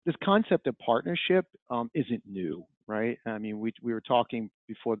this concept of partnership isn't new, right? I mean, we were talking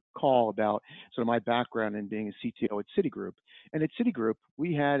before the call about sort of my background in being a CTO at Citigroup, and at Citigroup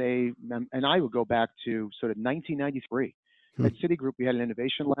we had and I would go back to sort of 1993. At Hmm. Citigroup, we had an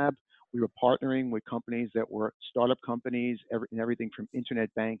innovation lab. We were partnering with companies that were startup companies, and everything from internet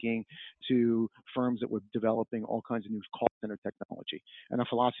banking to firms that were developing all kinds of new call center technology. And our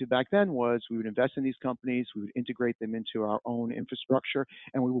philosophy back then was we would invest in these companies, we would integrate them into our own infrastructure,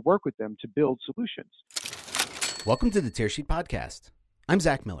 and we would work with them to build solutions. Welcome to the Tearsheet Podcast. I'm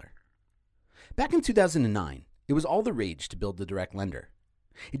Zach Miller. Back in 2009, it was all the rage to build the direct lender.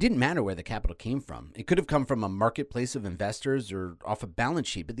 It didn't matter where the capital came from. It could have come from a marketplace of investors or off a balance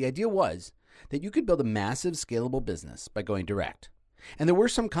sheet, but the idea was that you could build a massive, scalable business by going direct. And there were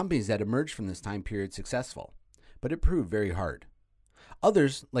some companies that emerged from this time period successful, but it proved very hard.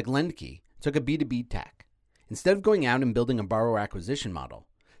 Others, like LendKey, took a B2B tack. Instead of going out and building a borrower acquisition model,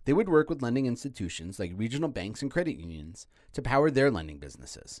 they would work with lending institutions like regional banks and credit unions to power their lending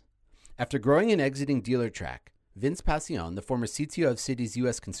businesses. After growing and exiting DealerTrack, Vince Pacione, the former CTO of Citi's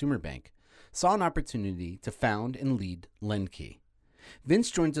U.S. Consumer Bank, saw an opportunity to found and lead LendKey.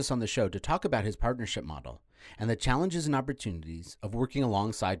 Vince joins us on the show to talk about his partnership model and the challenges and opportunities of working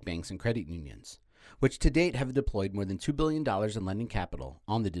alongside banks and credit unions, which to date have deployed more than $2 billion in lending capital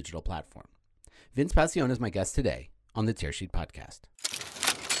on the digital platform. Vince Pacione is my guest today on the Tearsheet Podcast.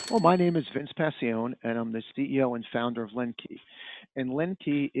 Well, my name is Vince Pacione, and I'm the CEO and founder of LendKey. And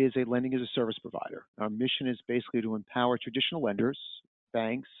LendKey is a lending as a service provider. Our mission is basically to empower traditional lenders,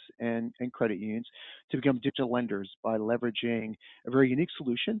 banks, and credit unions to become digital lenders by leveraging a very unique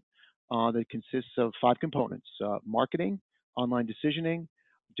solution that consists of five components: marketing, online decisioning,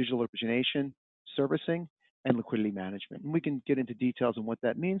 digital origination, servicing, and liquidity management. And we can get into details on what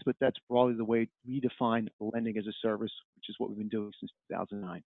that means, but that's broadly the way we define lending as a service, which is what we've been doing since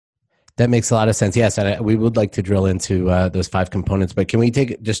 2009. That makes a lot of sense. Yes, and we would like to drill into those five components, but can we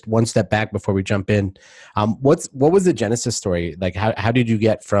take just one step back before we jump in? What was the genesis story? Like, how did you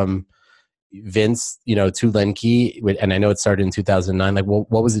get from Vince, to LendKey? And I know it started in 2009. Like,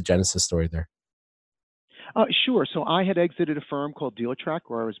 what was the genesis story there? Sure. So I had exited a firm called DealerTrack,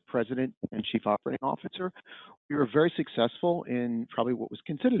 where I was president and chief operating officer. We were very successful in probably what was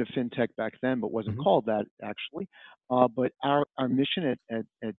considered a fintech back then, but wasn't Hmm. called that actually. But our mission at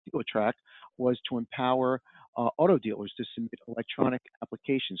DealerTrack was to empower auto dealers to submit electronic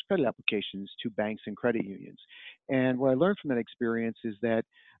applications, credit applications to banks and credit unions. And what I learned from that experience is that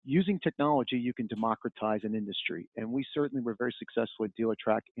using technology, you can democratize an industry. And we certainly were very successful at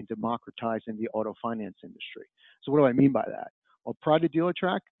DealerTrack in democratizing the auto finance industry. So what do I mean by that? Well, prior to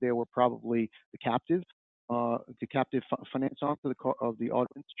DealerTrack, there were probably the captive finance arm of the auto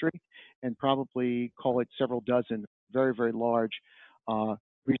industry, and probably call it several dozen very, very large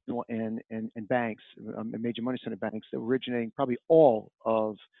regional and banks, and major money center banks that were originating probably all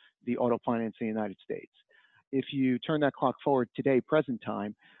of the auto finance in the United States. If you turn that clock forward today, present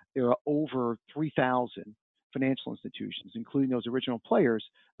time, there are over 3,000 financial institutions, including those original players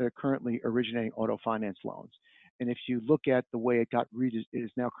that are currently originating auto finance loans. And if you look at the way it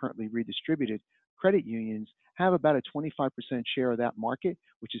is now currently redistributed, credit unions have about a 25% share of that market,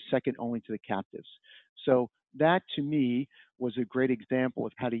 which is second only to the captives. So that to me was a great example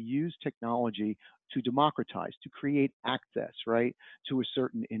of how to use technology to democratize, to create access, right, to a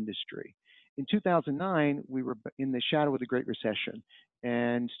certain industry. In 2009, we were in the shadow of the Great Recession,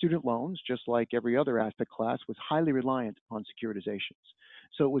 and student loans, just like every other asset class, was highly reliant upon securitizations.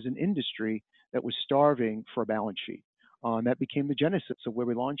 So it was an industry that was starving for a balance sheet. And that became the genesis of where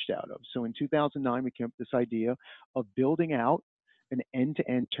we launched out of. So in 2009, we came up with this idea of building out an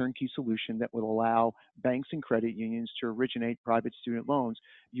end-to-end turnkey solution that would allow banks and credit unions to originate private student loans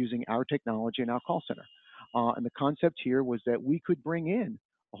using our technology and our call center. And the concept here was that we could bring in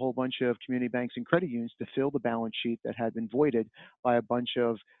a whole bunch of community banks and credit unions to fill the balance sheet that had been voided by a bunch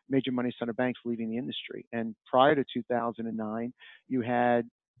of major money center banks leaving the industry. And prior to 2009, you had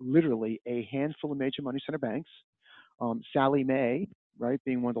literally a handful of major money center banks, Sallie Mae, right,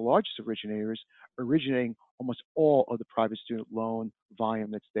 being one of the largest originators, originating almost all of the private student loan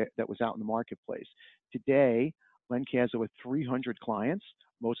volume that was out in the marketplace. Today, LendKey has over 300 clients,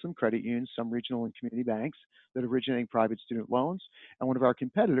 most of them credit unions, some regional and community banks that are originating private student loans. And one of our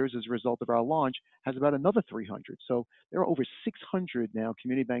competitors, as a result of our launch, has about another 300. So there are over 600 now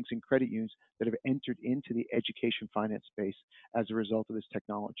community banks and credit unions that have entered into the education finance space as a result of this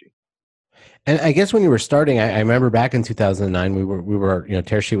technology. And I guess when you were starting, I remember back in 2009, we were,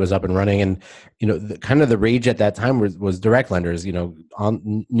 Tearsheet was up and running, and kind of the rage at that time was direct lenders,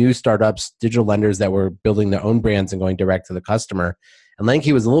 on new startups, digital lenders that were building their own brands and going direct to the customer. And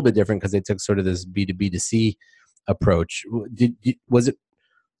Lanky was a little bit different because they took sort of this B2B2C approach.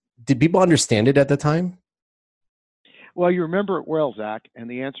 Did people understand it at the time? Well, you remember it well, Zach, and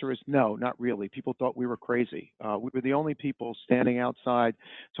the answer is no, not really. People thought we were crazy. We were the only people standing outside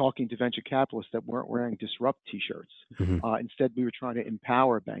talking to venture capitalists that weren't wearing disrupt T-shirts. Mm-hmm. Instead, we were trying to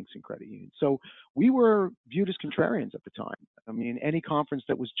empower banks and credit unions. So we were viewed as contrarians at the time. I mean, any conference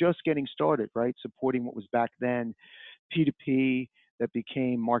that was just getting started, right, supporting what was back then P2P that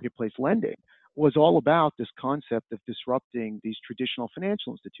became marketplace lending was all about this concept of disrupting these traditional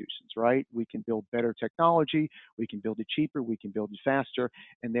financial institutions, right? We can build better technology, we can build it cheaper, we can build it faster,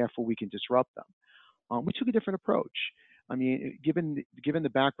 and therefore we can disrupt them. We took a different approach. I mean, given the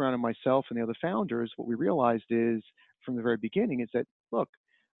background of myself and the other founders, what we realized is from the very beginning is that look,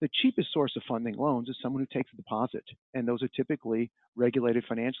 the cheapest source of funding loans is someone who takes a deposit, and those are typically regulated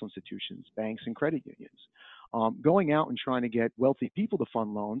financial institutions, banks, and credit unions. Going out and trying to get wealthy people to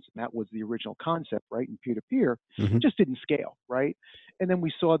fund loans, and that was the original concept, right, in peer-to-peer, Mm-hmm. just didn't scale, right? And then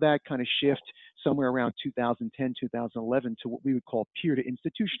we saw that kind of shift somewhere around 2010, 2011 to what we would call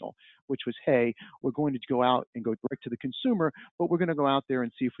peer-to-institutional, which was, hey, we're going to go out and go direct to the consumer, but we're going to go out there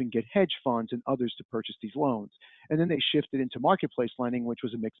and see if we can get hedge funds and others to purchase these loans. And then they shifted into marketplace lending, which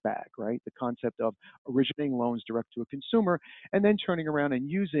was a mixed bag, right? The concept of originating loans direct to a consumer and then turning around and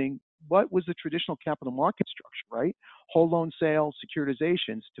using what was the traditional capital market structure, right? Whole loan sales,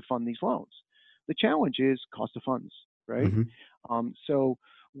 securitizations to fund these loans. The challenge is cost of funds, right? Mm-hmm. So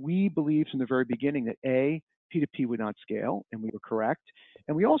we believed from the very beginning that A, P2P would not scale, and we were correct.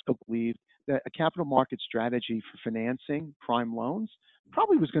 And we also believed that a capital market strategy for financing prime loans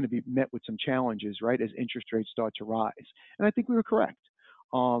probably was going to be met with some challenges, right, as interest rates start to rise. And I think we were correct.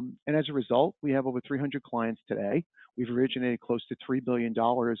 And as a result, we have over 300 clients today. We've originated close to $3 billion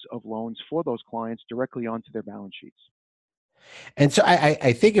of loans for those clients directly onto their balance sheets. And so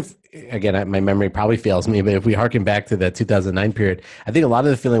I think if, again, my memory probably fails me, but if we harken back to the 2009 period, I think a lot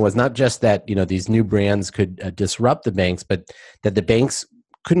of the feeling was not just that, these new brands could disrupt the banks, but that the banks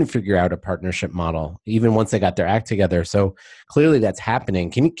couldn't figure out a partnership model, even once they got their act together. So clearly that's happening.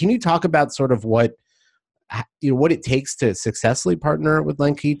 Can you talk about sort of what it takes to successfully partner with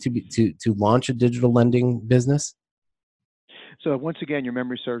Lenki to launch a digital lending business? So once again, your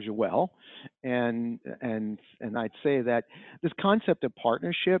memory serves you well, and I'd say that this concept of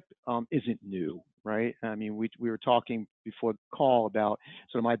partnership isn't new, right? I mean, we were talking before the call about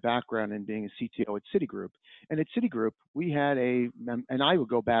sort of my background in being a CTO at Citigroup, and at Citigroup we had and I would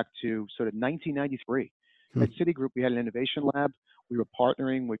go back to sort of 1993. At Citigroup, we had an innovation lab. We were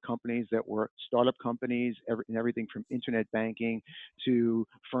partnering with companies that were startup companies, everything from internet banking to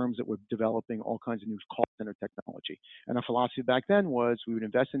firms that were developing all kinds of new call center technology. And our philosophy back then was we would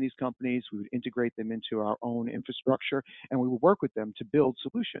invest in these companies, we would integrate them into our own infrastructure, and we would work with them to build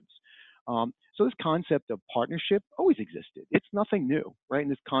solutions. So this concept of partnership always existed. It's nothing new, right? And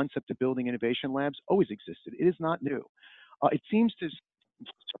this concept of building innovation labs always existed. It is not new. It seems to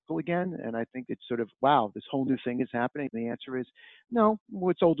circle again, and I think it's sort of, wow, this whole new thing is happening. And the answer is no,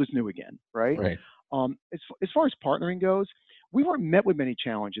 what's old is new again, right? Right. As far as partnering goes, we weren't met with many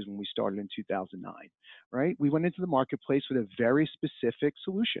challenges when we started in 2009, right? We went into the marketplace with a very specific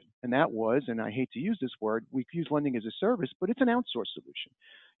solution, and that was, and I hate to use this word, we use lending as a service, but it's an outsourced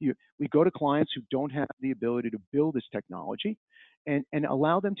solution. We go to clients who don't have the ability to build this technology and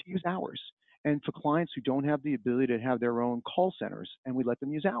allow them to use ours. And for clients who don't have the ability to have their own call centers, and we let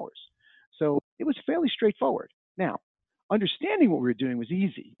them use ours. So it was fairly straightforward. Now, understanding what we were doing was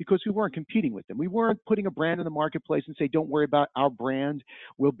easy because we weren't competing with them. We weren't putting a brand in the marketplace and say, don't worry about our brand.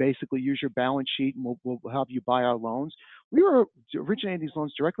 We'll basically use your balance sheet and we'll help you buy our loans. We were originating these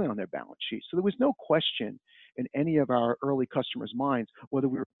loans directly on their balance sheet. So there was no question in any of our early customers' minds whether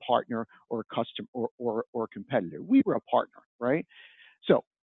we were a partner or a customer or a competitor. We were a partner, right? So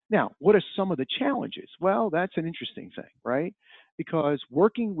now, what are some of the challenges? Well, that's an interesting thing, right? Because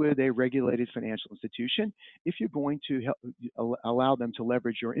working with a regulated financial institution, if you're going to allow them to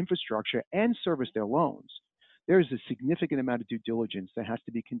leverage your infrastructure and service their loans, there's a significant amount of due diligence that has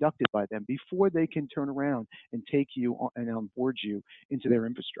to be conducted by them before they can turn around and take you and onboard you into their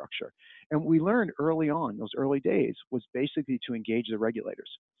infrastructure. And we learned early on, those early days, was basically to engage the regulators.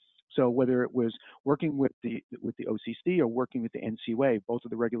 So whether it was working with the OCC or working with the NCUA, both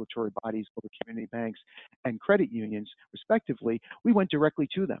of the regulatory bodies, both community banks and credit unions, respectively, we went directly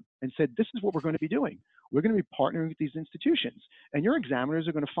to them and said, this is what we're going to be doing. We're going to be partnering with these institutions. And your examiners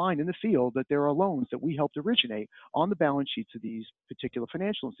are going to find in the field that there are loans that we helped originate on the balance sheets of these particular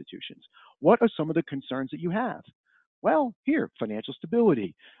financial institutions. What are some of the concerns that you have? Well, here, financial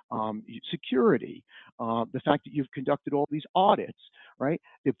stability, security, the fact that you've conducted all these audits, right?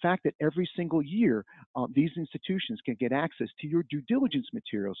 The fact that every single year these institutions can get access to your due diligence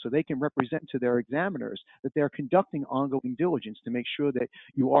materials so they can represent to their examiners that they're conducting ongoing diligence to make sure that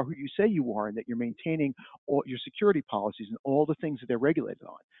you are who you say you are and that you're maintaining all your security policies and all the things that they're regulated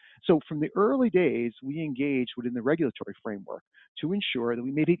on. So from the early days, we engaged within the regulatory framework to ensure that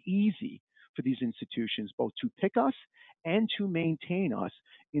we made it easy for these institutions both to pick us and to maintain us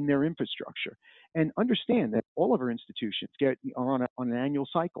in their infrastructure. And understand that all of our institutions are on an annual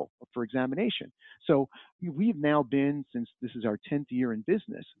cycle for examination. So we've now been, since this is our 10th year in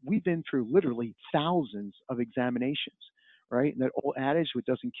business, we've been through literally thousands of examinations, right? And that old adage, what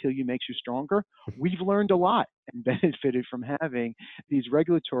doesn't kill you makes you stronger. We've learned a lot and benefited from having these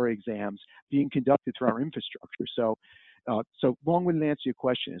regulatory exams being conducted through our infrastructure. So long-winded answer to your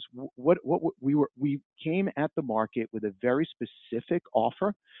question is we came at the market with a very specific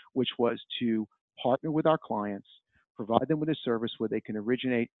offer, which was to partner with our clients, provide them with a service where they can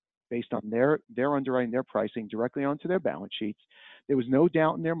originate based on their underwriting, their pricing directly onto their balance sheets. There was no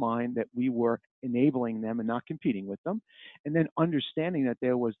doubt in their mind that we were enabling them and not competing with them. And then understanding that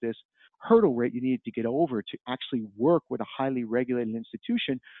there was this hurdle rate you needed to get over to actually work with a highly regulated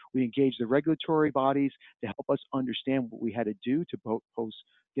institution. We engaged the regulatory bodies to help us understand what we had to do to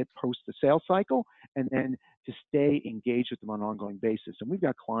get post the sales cycle and then to stay engaged with them on an ongoing basis. And we've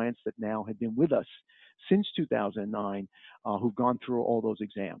got clients that now have been with us since 2009 who've gone through all those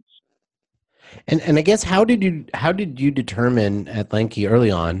exams. And I guess how did you determine at Lenke early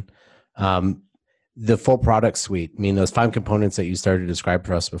on the full product suite? I mean, those 5 components that you started to describe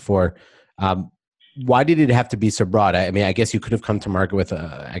for us before. Why did it have to be so broad? I mean, I guess you could have come to market with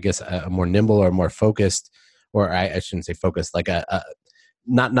a more nimble or more focused, or I shouldn't say focused, like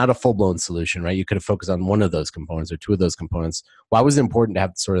not a full blown solution, right? You could have focused on one of those components or 2 of those components. Why was it important to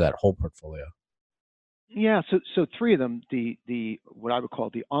have sort of that whole portfolio? Yeah, so 3 of them, the what I would call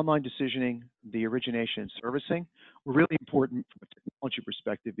the online decisioning, the origination and servicing, were really important from a technology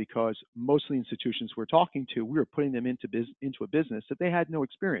perspective because most of the institutions we're talking to, we were putting them into a business that they had no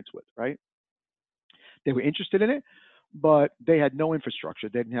experience with, right? They were interested in it, but they had no infrastructure.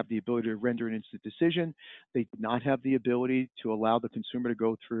 They didn't have the ability to render an instant decision. They did not have the ability to allow the consumer to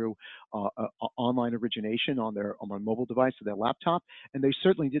go through online origination on their mobile device or their laptop, and they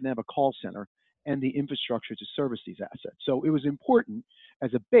certainly didn't have a call center and the infrastructure to service these assets. So it was important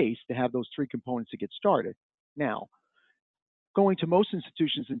as a base to have those 3 components to get started. Now, going to most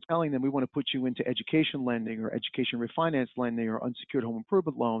institutions and telling them we want to put you into education lending or education refinance lending or unsecured home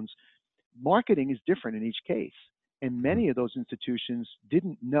improvement loans, marketing is different in each case. And many of those institutions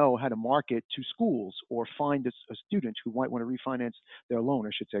didn't know how to market to schools or find a student who might want to refinance their loan, or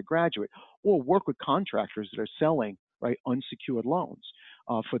I should say a graduate, or work with contractors that are selling unsecured loans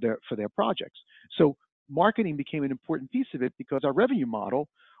for their projects. So marketing became an important piece of it because our revenue model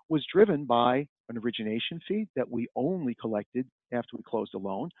was driven by an origination fee that we only collected after we closed a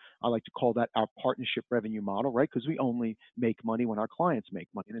loan. I like to call that our partnership revenue model, right? Because we only make money when our clients make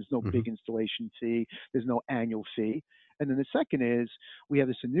money. There's no big installation fee. There's no annual fee. And then the second is we have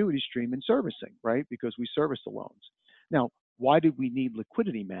this annuity stream in servicing, right? Because we service the loans. Now, why did we need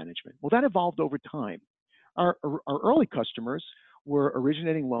liquidity management? Well, that evolved over time. Our early customers were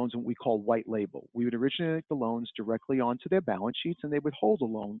originating loans in what we call white label. We would originate the loans directly onto their balance sheets and they would hold a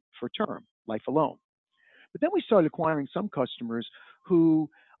loan for term, life alone. But then we started acquiring some customers who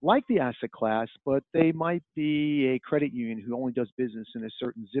like the asset class, but they might be a credit union who only does business in a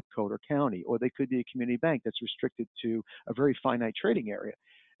certain zip code or county, or they could be a community bank that's restricted to a very finite trading area.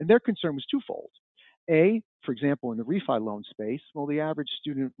 And their concern was twofold. A, for example, in the refi loan space, well, the average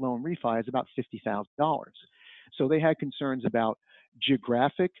student loan refi is about $50,000. So they had concerns about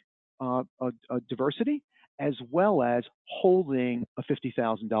geographic diversity as well as holding a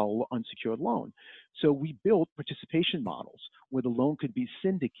 $50,000 unsecured loan. So we built participation models where the loan could be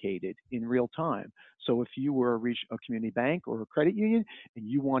syndicated in real time. So if you were a community bank or a credit union and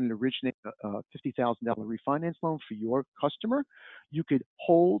you wanted to originate a $50,000 refinance loan for your customer, you could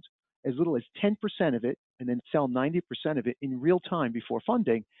hold as little as 10% of it and then sell 90% of it in real time before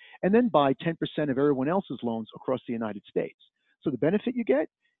funding, and then buy 10% of everyone else's loans across the United States. So the benefit you get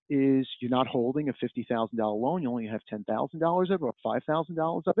is you're not holding a $50,000 loan. You only have $10,000 of it or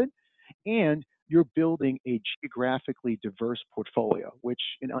 $5,000 of it. And you're building a geographically diverse portfolio, which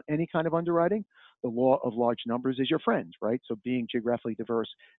in any kind of underwriting, the law of large numbers is your friend, right? So being geographically diverse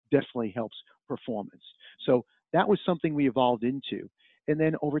definitely helps performance. So that was something we evolved into. And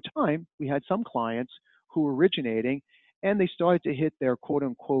then over time, we had some clients who were originating and they started to hit their quote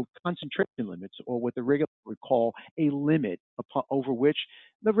unquote concentration limits, or what the regulator would call a limit over which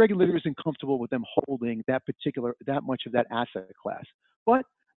the regulator isn't comfortable with them holding that much of that asset class. But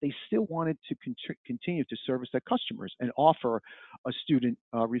they still wanted to continue to service their customers and offer a student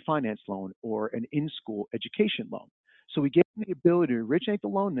refinance loan or an in-school education loan. So we gave them the ability to originate the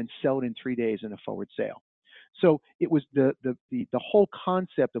loan and then sell it in 3 days in a forward sale. So it was the whole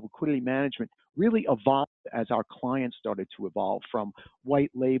concept of liquidity management really evolved as our clients started to evolve from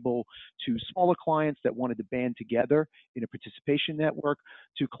white label to smaller clients that wanted to band together in a participation network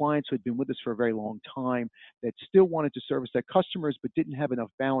to clients who had been with us for a very long time that still wanted to service their customers but didn't have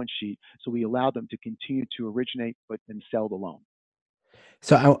enough balance sheet. So we allowed them to continue to originate but then sell the loan.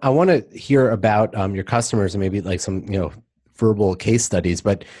 So I want to hear about your customers and maybe like some verbal case studies.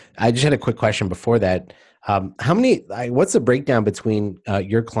 But I just had a quick question before that. What's the breakdown between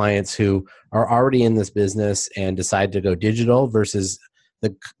your clients who are already in this business and decide to go digital versus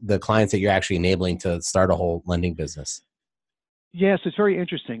the clients that you're actually enabling to start a whole lending business? Yes, it's very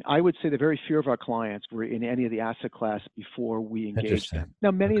interesting. I would say that very few of our clients were in any of the asset class before we engaged them.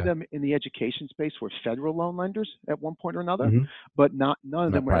 Now, many of Okay. them in the education space were federal loan lenders at one point or another, Hmm. but none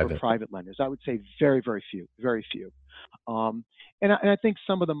of them Not were ever private. private lenders. I would say very, very few, very few. Um, and I think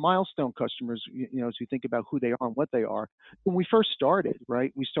some of the milestone customers, as we think about who they are and what they are, when we first started,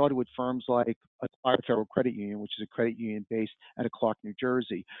 right, we started with firms like Aspire Federal Credit Union, which is a credit union based out of Clark, New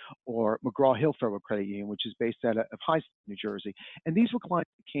Jersey, or McGraw-Hill Federal Credit Union, which is based out of High, New Jersey. And these were clients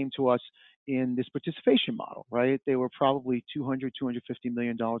that came to us in this participation model, right? They were probably $250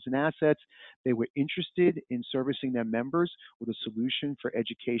 million in assets. They were interested in servicing their members with a solution for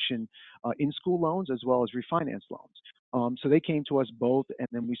education in-school loans as well as refinance loans. So they came to us both, and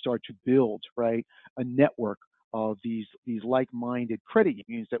then we started to build, right, a network of these like-minded credit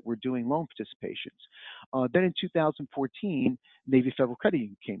unions that were doing loan participations. Then in 2014, Navy Federal Credit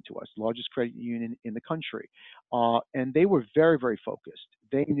Union came to us, largest credit union in the country, and they were very, very focused.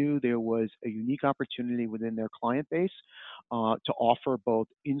 They knew there was a unique opportunity within their client base to offer both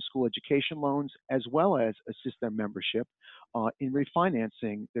in-school education loans as well as assist their membership in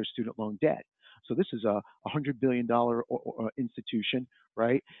refinancing their student loan debt. So this is a $100 billion institution,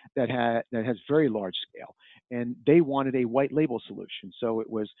 right? That has very large scale, and they wanted a white label solution. So it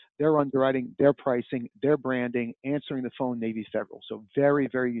was their underwriting, their pricing, their branding, answering the phone, Navy Federal. So very,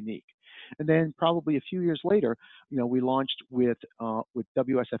 very unique. And then probably a few years later, we launched with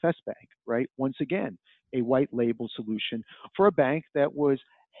WSFS Bank, right? Once again, a white label solution for a bank that was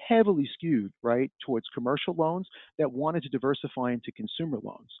heavily skewed right towards commercial loans that wanted to diversify into consumer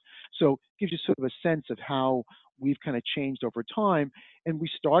loans. So it gives you sort of a sense of how we've kind of changed over time. And we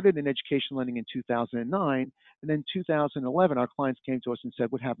started in education lending in 2009. And then 2011, our clients came to us and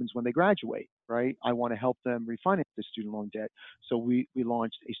said, what happens when they graduate, right? I want to help them refinance their student loan debt. So we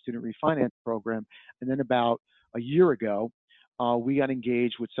launched a student refinance program. And then about a year ago, we got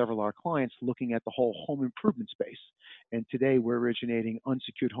engaged with several of our clients looking at the whole home improvement space. And today we're originating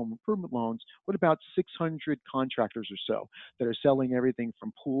unsecured home improvement loans with about 600 contractors or so that are selling everything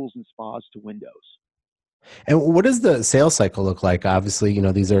from pools and spas to windows. And what does the sales cycle look like? Obviously,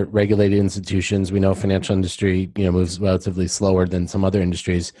 these are regulated institutions. We know financial industry, moves relatively slower than some other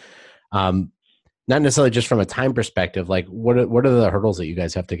industries. Not necessarily just from a time perspective. Like, what are the hurdles that you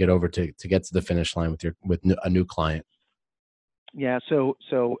guys have to get over to get to the finish line with a new client? Yeah, so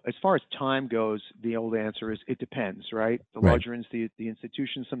as far as time goes, the old answer is it depends, right? The Right. larger the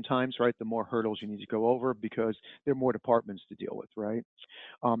institution sometimes, right, the more hurdles you need to go over because there are more departments to deal with, right?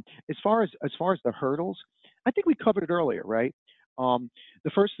 As far as the hurdles, I think we covered it earlier, right?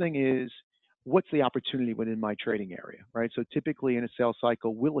 The first thing is what's the opportunity within my trading area, right? So typically in a sales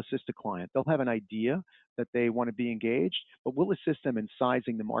cycle, we'll assist a client. They'll have an idea that they want to be engaged, but we'll assist them in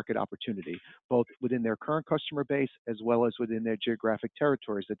sizing the market opportunity, both within their current customer base as well as within their geographic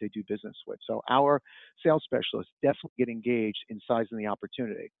territories that they do business with. So our sales specialists definitely get engaged in sizing the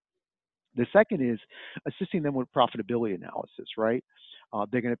opportunity. The second is assisting them with profitability analysis, right?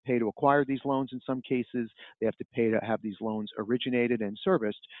 They're going to pay to acquire these loans in some cases. They have to pay to have these loans originated and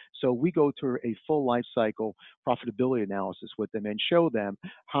serviced. So we go through a full life cycle profitability analysis with them and show them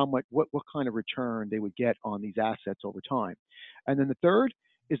how much, what kind of return they would get on these assets over time. And then the third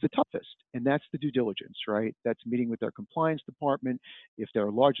is the toughest, and that's the due diligence, right? That's meeting with their compliance department. If they're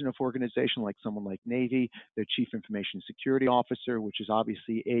a large enough organization like someone like Navy, their chief information security officer, which is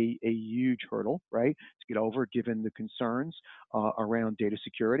obviously a huge hurdle, right, to get over given the concerns around data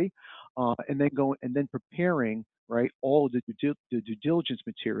security, and then preparing right all of the due diligence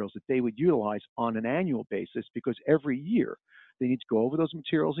materials that they would utilize on an annual basis because every year they need to go over those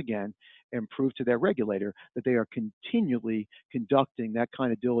materials again and prove to their regulator that they are continually conducting that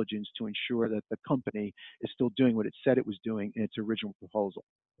kind of diligence to ensure that the company is still doing what it said it was doing in its original proposal.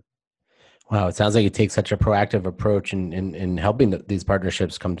 Wow, it sounds like you take such a proactive approach in helping these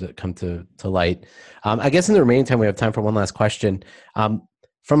partnerships come to light. I guess in the remaining time, we have time for one last question.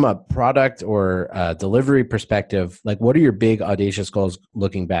 From a product or delivery perspective, like what are your big audacious goals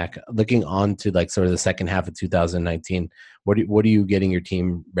looking on to like sort of the second half of 2019? What are you getting your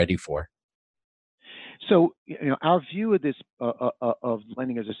team ready for? So, our view of this of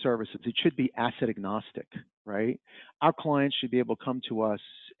lending as a service is it should be asset agnostic, right? Our clients should be able to come to us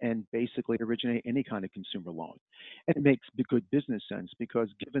and basically originate any kind of consumer loan. And it makes good business sense because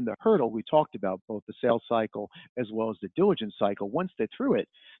given the hurdle we talked about, both the sales cycle as well as the diligence cycle, once they're through it,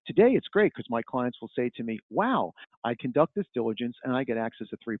 today it's great because my clients will say to me, wow, I conduct this diligence and I get access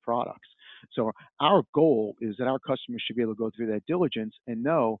to 3 products. So our goal is that our customers should be able to go through that diligence and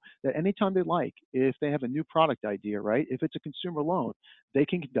know that anytime they like, if they have a new product idea, right, if it's a consumer loan, they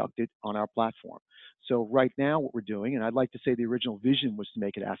can conduct it on our platform. So right now what we're doing, and I'd like to say the original vision was to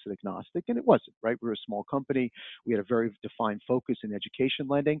make it asset agnostic, and it wasn't, right? We're a small company. We had a very defined focus in education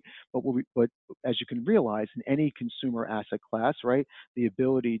lending, but as you can realize in any consumer asset class, right, the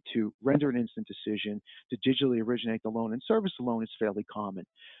ability to render an instant decision, to digitally originate the loan and service the loan is fairly common.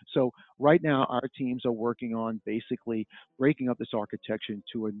 So right now our teams are working on basically breaking up this architecture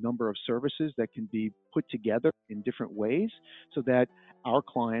into a number of services that can be put together in different ways so that our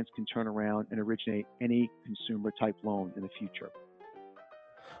clients can turn around and originate any consumer type loan in the future.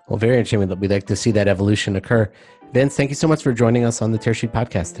 Well, very interesting. We'd like to see that evolution occur. Vince, thank you so much for joining us on the Tearsheet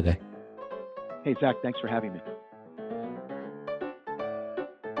podcast today. Hey, Zach, thanks for having me.